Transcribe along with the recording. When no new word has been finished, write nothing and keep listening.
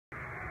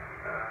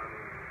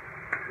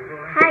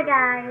Hi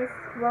guys,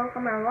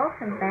 welcome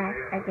back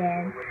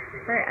again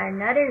for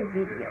another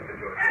video.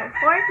 So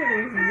for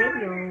today's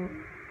video,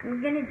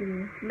 I'm gonna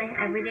do my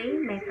everyday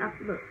makeup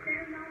look.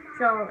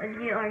 So if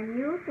you are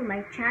new to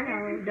my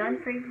channel,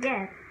 don't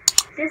forget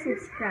to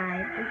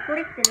subscribe and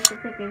click the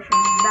notification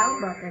bell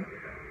button.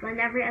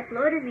 Whenever I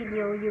upload a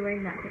video, you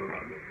are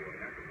notified.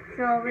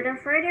 So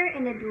without further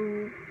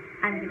ado,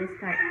 I'm gonna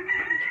start.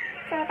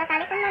 So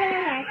tatali ko muna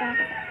yung hair ko.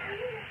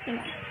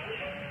 Tingnan.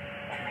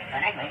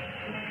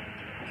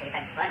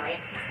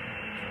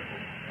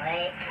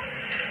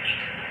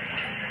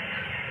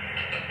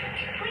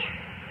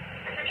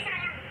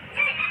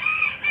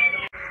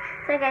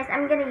 So guys,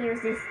 I'm gonna use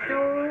these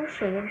two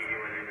shades.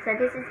 So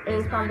this is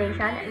a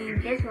foundation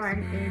and this one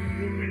is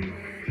the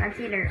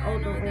concealer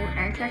O.Two.o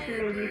and Sace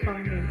Lady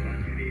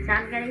foundation. So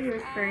I'm gonna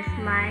use first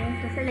my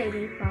Sace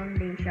Lady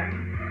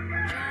foundation.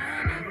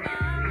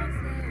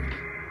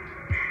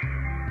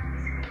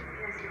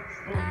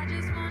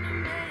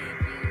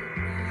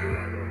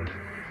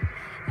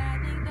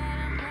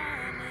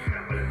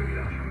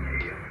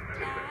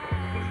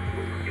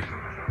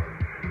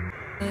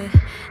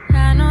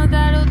 I know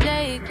that'll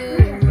take a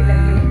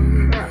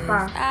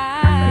while.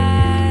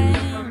 I'm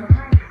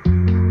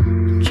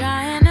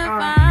trying to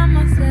find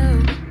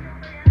myself.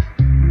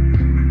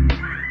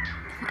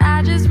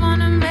 I just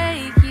wanna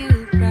make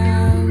you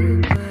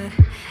proud, but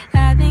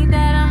I think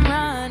that I'm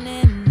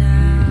running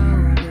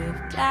out of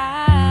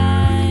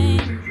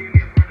time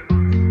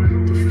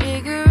to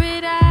figure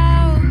it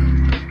out.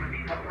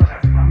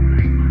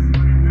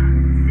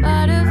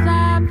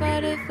 Butterfly,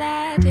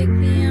 butterfly, take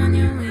me on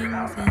your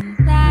wings and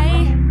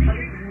fly.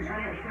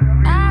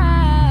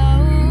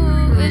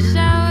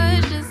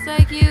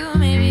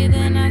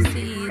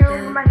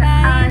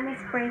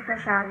 Spray ko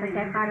siya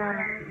kasi para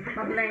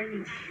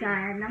ma-blend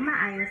siya ng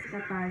maayos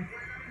kapag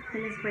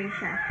spray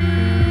siya.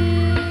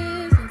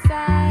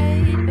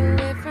 Inside,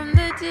 away from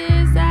the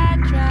tears I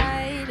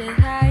try to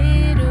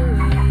hide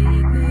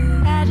away.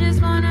 I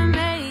just wanna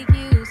make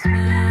you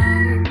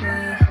smile,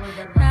 but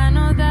I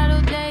know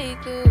that'll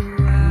take a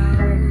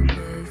while,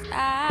 'cause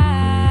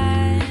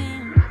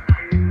I'm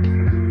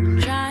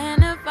trying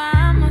to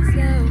find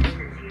myself.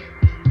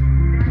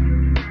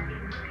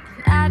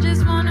 I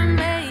just wanna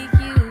make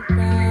you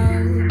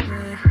proud,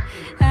 but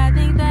I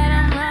think that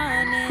I'm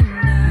running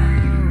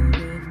out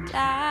of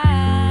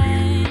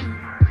time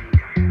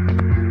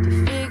to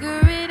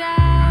figure it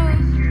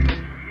out.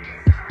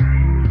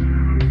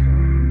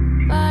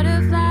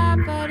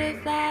 Butterfly,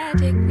 butterfly,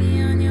 take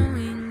me on your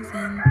wings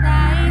and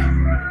fly.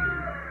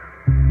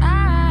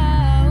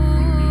 I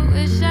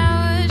wish I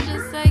was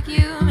just like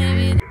you,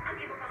 maybe.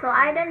 So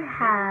I don't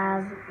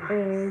have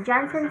a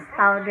Johnson's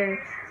powder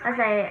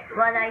kasi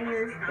what I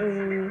use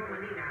is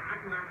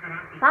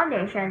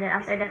foundation, then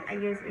after that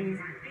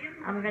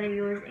I'm gonna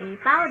use a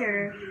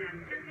powder.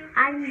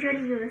 I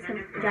usually use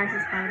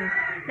Johnson's powder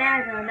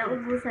pero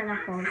naubusan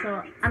ako, so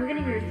I'm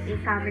gonna use a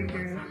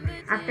Covergirl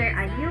after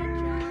I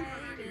use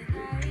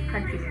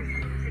concealer.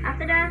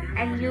 After that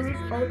I use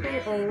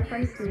O.Two.o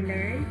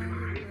concealer.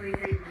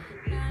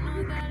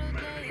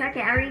 So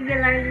okay, I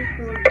regularly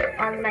put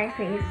on my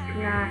face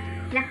na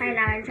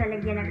kailangan siya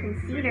lagyan ng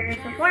concealer.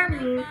 So for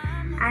me,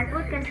 I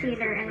put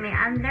concealer in my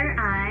under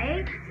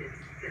eye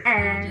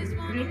and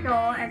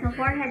dito, at sa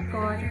forehead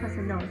ko, at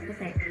sa nose.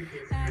 Kasi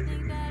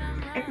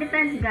it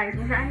depends guys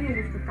kung saan yung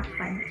gusto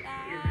takpan.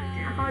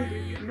 Ako,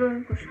 doon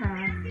ko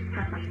siya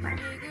tatakpan.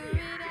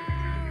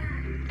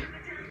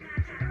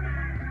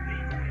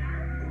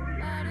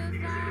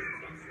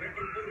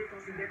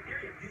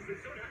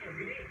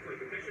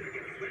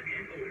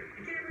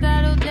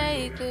 That'll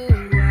take a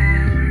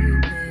while,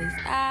 'cause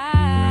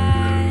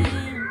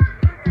I'm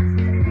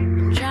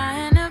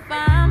trying to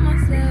find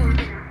myself.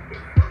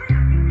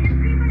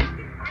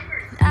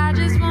 I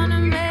just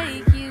wanna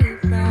make you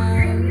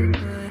proud,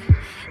 but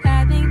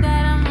I think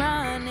that I'm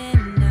running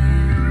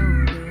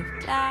out of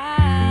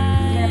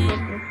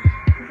time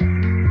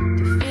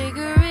to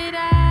figure it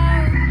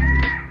out.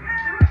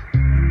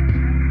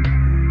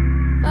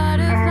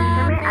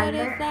 Butterfly,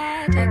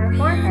 butterfly, take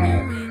me on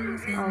your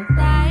wings and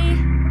fly.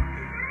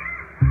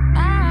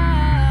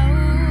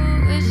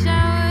 Wish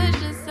I was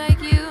just like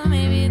you,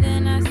 maybe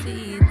then I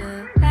see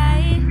the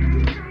light,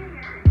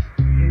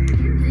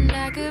 and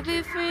I could be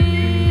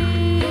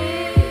free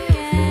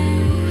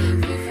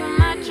again, free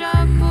from my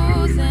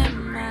troubles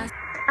and my.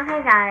 Okay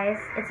guys,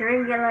 it's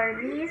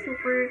regularly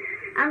super,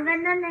 ang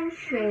ganda ng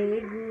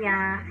shade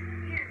niya,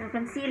 ng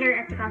concealer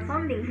at saka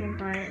foundation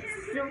ko.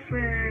 It's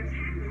super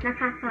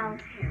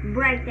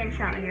nakaka-brighten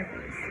siya on your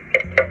face.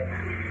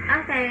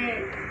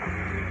 Okay,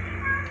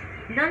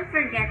 don't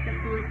forget to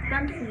put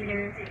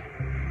concealer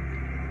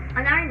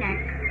on our neck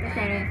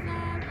kasi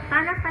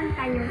para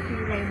pantay yung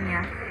kilay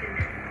niya.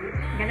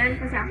 Ganun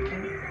po sa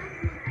akin.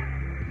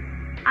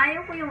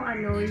 Ayaw ko yung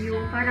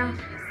yung parang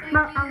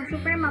ang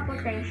super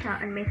maputi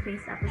siya on my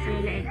face tapos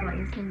yung leeg ko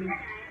is hindi.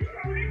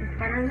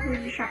 Parang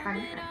hindi siya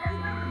pantay.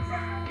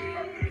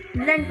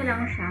 Blend ko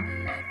lang siya.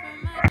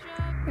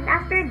 And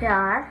after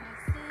that,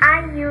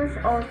 I use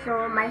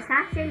also my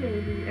Sace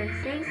Lady or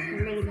Sace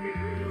Lady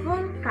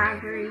full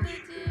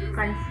coverage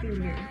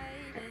concealer.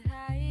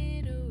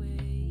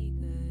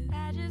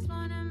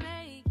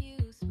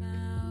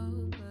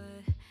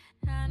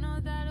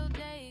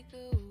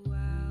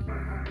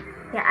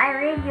 Yeah,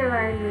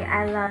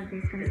 I love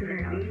this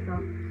concealer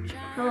also.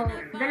 So,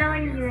 dalawa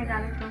yung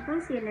ginagamit kong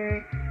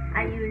concealer.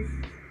 I use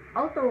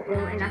O.Two.o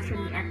and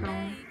actually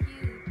etong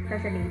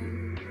Sace Lady.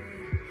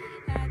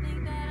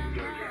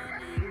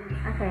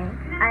 Okay,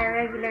 I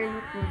regularly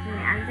put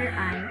my under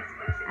eye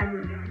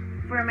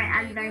for my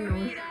under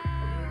nose.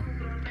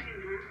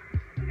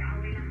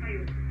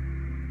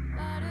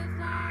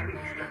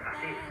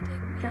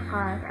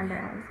 Tsaka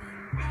under eye.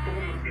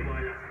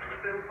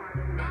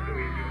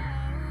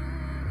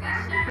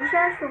 Hindi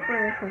siya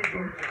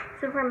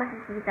super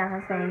makikita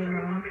kasi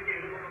yung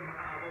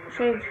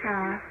shade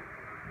siya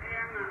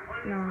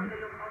no.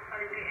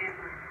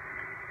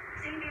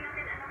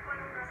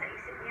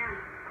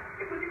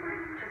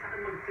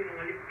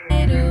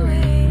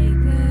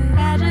 I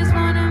just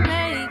wanna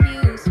make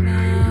you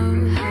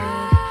smile.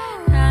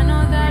 I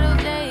know that'll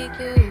take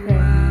a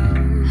while.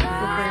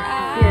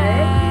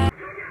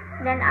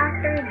 Then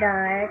after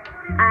that,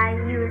 I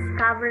use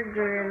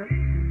Covergirl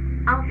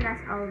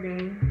Outlast All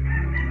Day.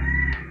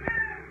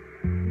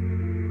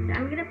 So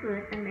I'm gonna put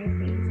it on my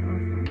face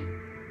also.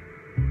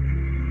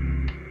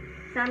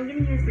 So I'm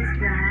gonna use this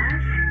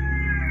brush.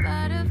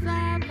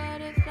 Butterfly,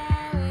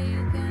 butterfly, where you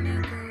gonna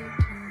go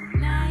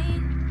tonight?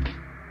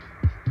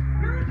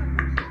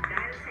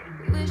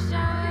 Wish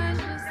I was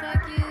just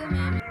like you,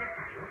 maybe.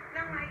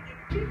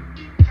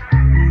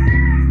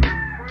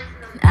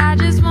 I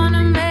just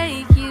wanna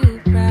make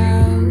you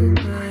proud,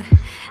 but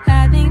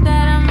I think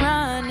that I'm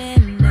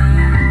running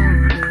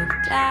out of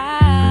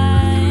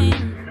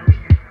time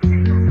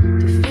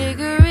to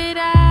figure it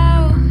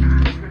out.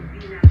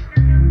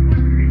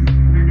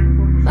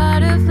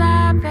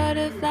 Butterfly,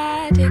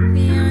 butterfly, take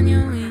me on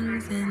your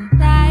wings and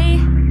fly.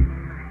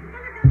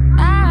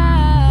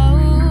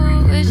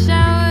 Oh, wish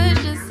I was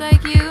just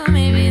like you,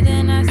 maybe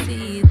then I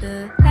see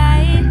the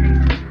light,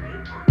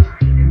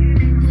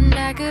 and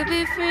I could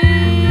be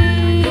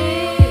free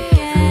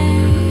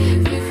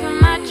again, free from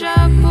my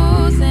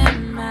troubles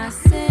and my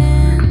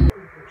sins.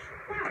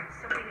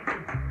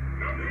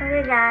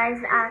 Okay guys,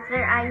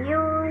 after I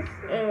use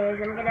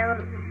I'm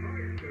gonna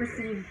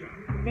proceed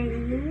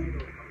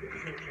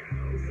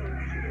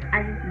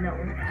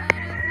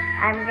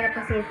I'm gonna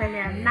proceed for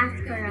the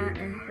mascara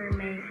and for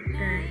my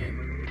girl.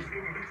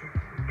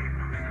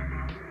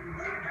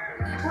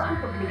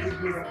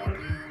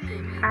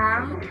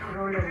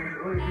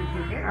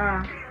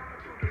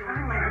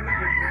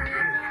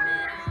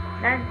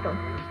 Ganito.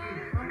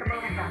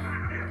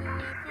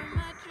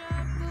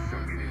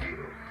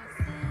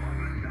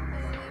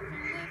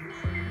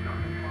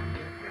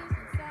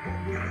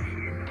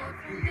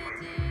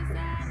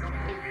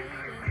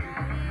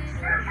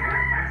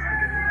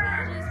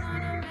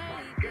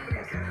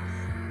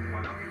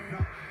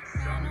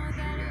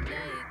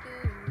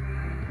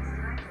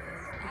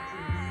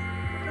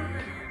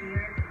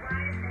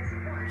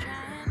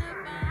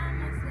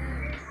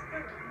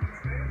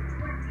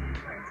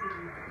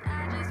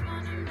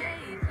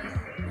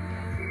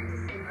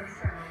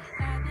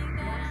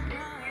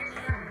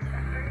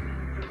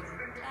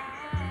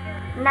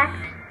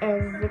 Next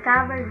is the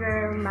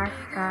Covergirl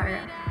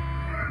Mascara.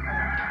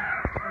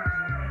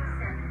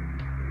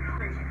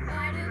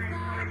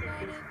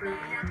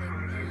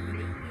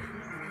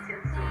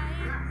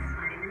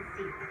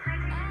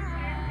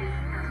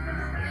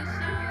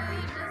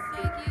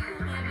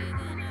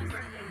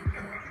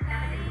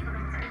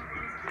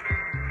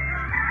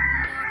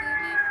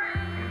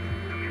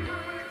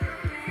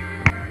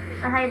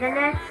 Okay, the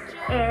next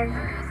is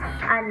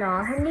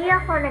hindi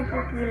ako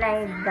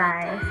nagkikilay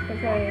guys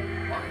kasi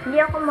hindi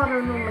ako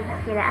marunong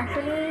magkikilay.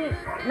 Actually,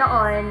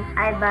 noon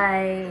I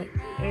buy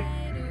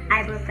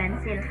eyebrow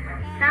pencil.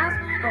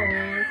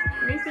 Tapos,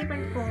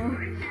 naisipan ko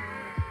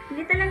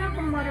hindi talaga ako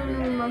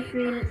marunong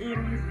mag-fill in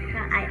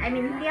ng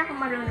hindi ako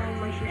marunong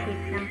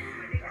mag-shape ng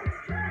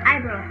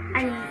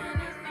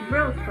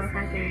brows ko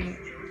kasi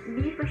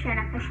hindi ko siya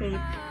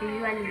naka-shape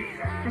usually.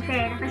 Kasi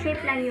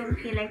naka-shape lang yung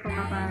kilay ko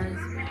kapag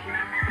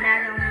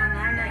larong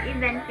mga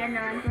event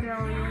gano'n,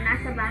 pero yung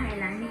nasa bahay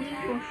lang, hindi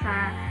ko siya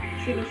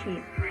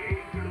shape.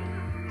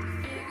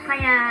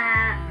 Kaya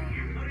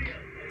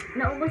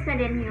naubos na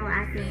din yung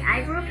aking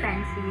eyebrow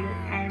pencil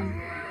and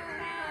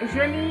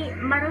usually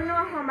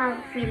marunong ako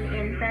mag-fill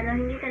in pero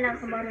hindi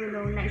talaga ako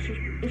marunong na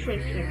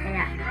i-shape it.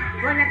 Kaya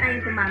huwag na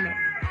tayo gumamit.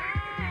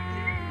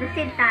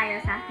 Proceed tayo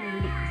sa aking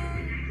lips.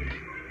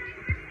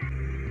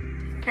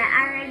 Kaya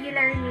I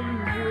regularly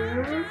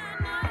use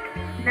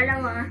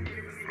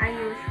I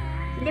use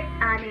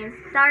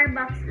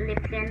Starbucks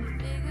liptint.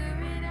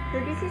 So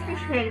this is the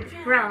shade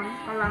from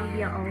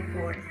Columbia All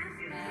Fours.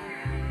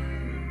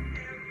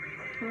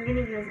 I'm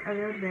gonna use a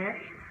little bit.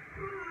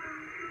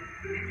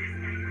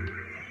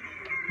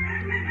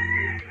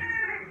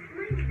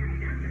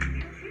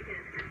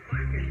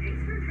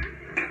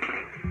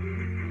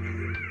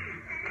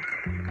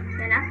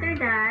 Then after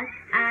that,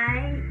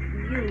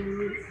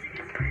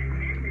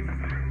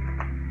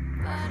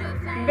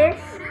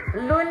 this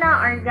Luna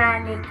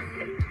Organic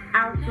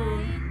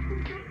O.Two.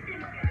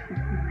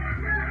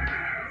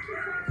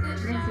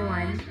 This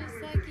one.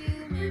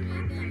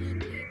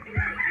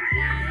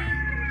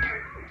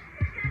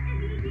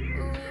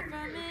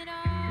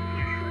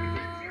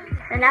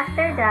 And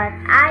after that,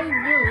 I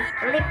used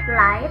Lip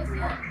Light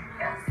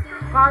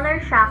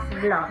Colorshock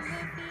Gloss.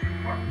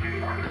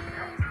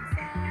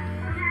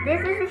 This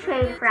is the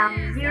shade from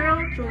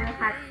 02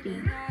 Hot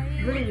Pink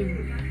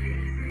Bleed.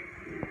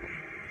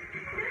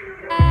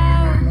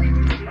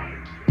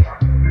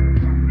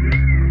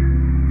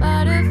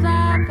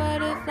 Butterfly,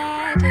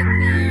 butterfly, take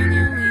me on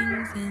your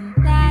wings and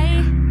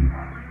fly.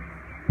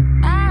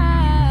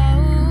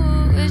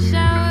 Oh, wish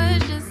I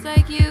was just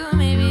like you,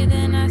 maybe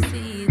then I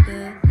see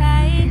the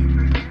light.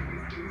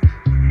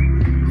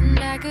 And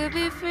I could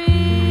be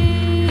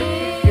free,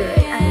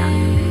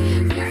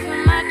 free from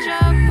my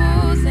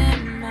troubles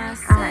and my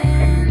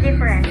sins,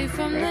 free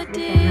from the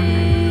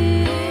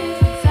deep.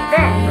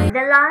 Then,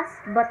 the last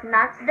but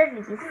not the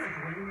least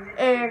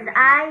is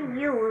I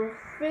use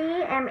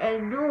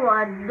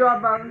Cmaadu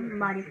Double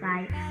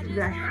Modify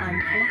Blush on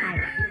and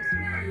highlight.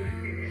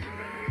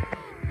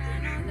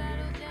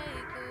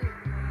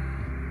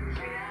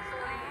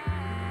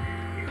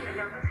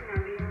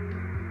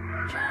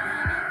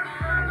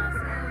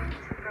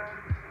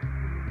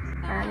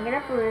 I'm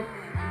gonna put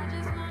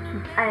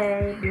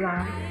a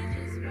blush.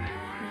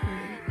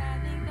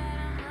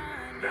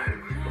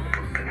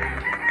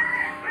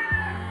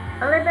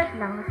 A little bit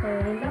lang kasi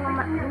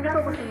hindi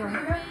ko gusto yung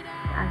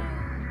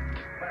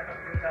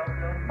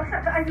basta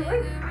sa ayo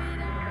eh.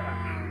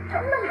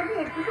 Saan lang ba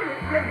niya? Gusto mo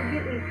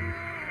nag-review eh.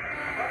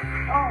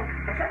 Oh,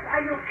 basta sa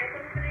ayo.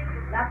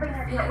 Lapay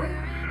na siya eh.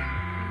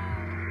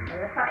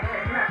 Wala sa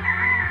ayo na.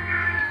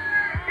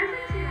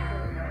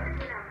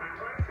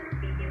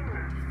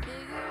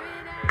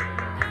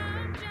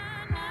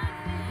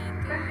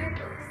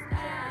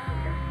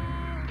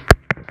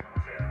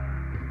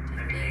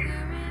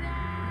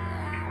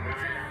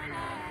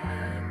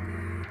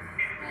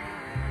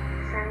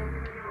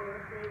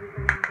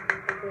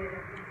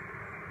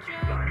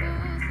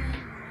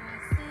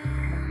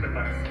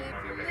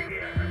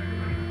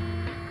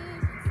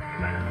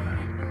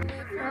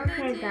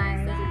 Okay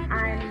guys,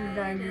 I'm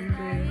done with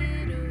my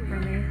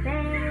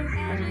face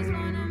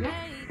and yeah.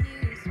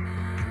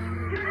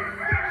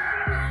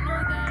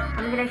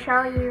 I'm gonna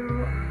show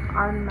you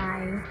on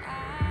my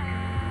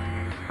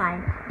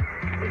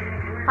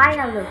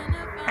final look,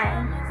 okay?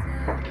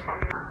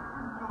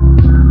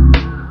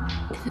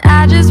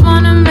 I just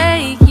wanna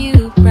make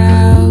you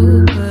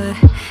proud, but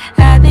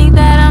I think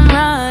that I'm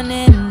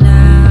running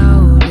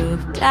out of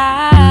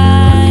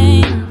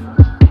time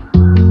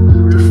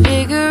to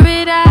figure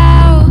it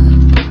out.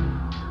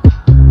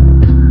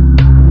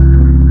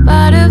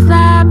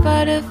 Butterfly,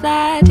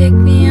 butterfly, take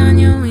me on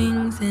your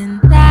wings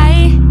and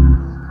fly.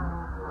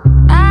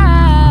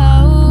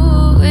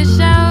 Oh, wish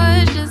I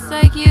was just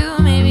like you,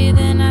 maybe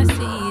then I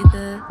see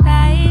the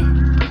light,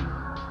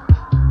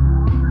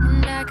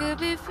 and I could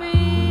be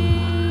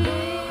free,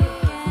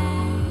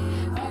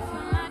 free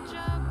from my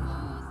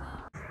troubles.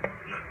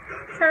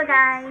 So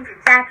guys,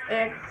 that's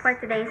it for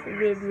today's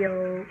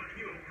video.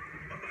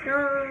 So,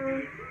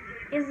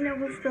 if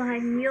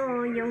nagustuhan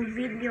nyo yung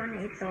video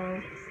na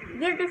ito,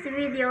 give this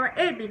video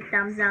a big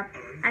thumbs up.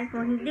 At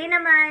kung hindi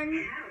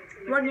naman,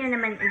 huwag nyo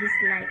naman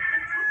i-dislike.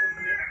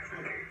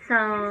 So,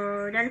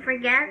 don't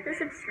forget to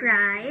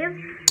subscribe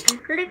and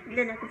click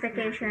the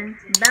notification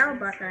bell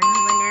button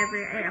whenever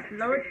I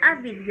upload a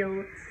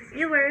video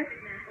you were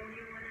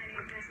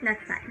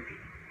notified.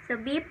 So,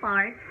 be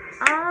part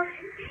of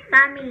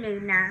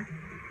family na.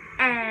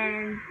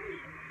 And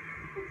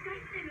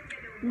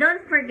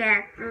don't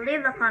forget to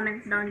leave a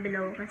comment down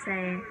below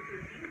kasi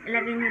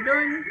ilagay nyo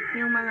dun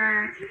yung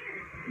mga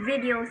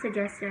video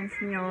suggestions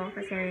nyo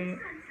kasi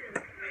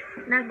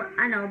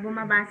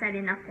bumabasa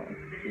din ako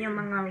yung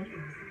mga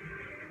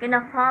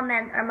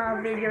kina-comment or mga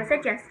video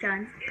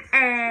suggestions.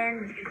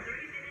 And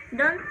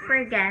don't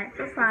forget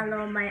to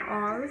follow my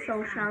all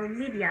social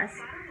medias.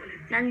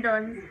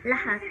 Nandun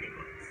lahat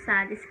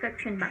sa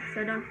description box.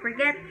 So don't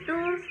forget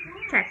to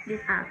check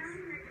this out.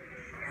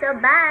 So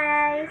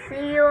bye!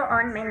 See you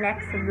on my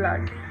next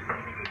vlog.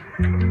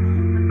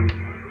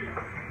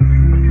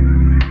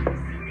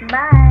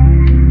 Bye!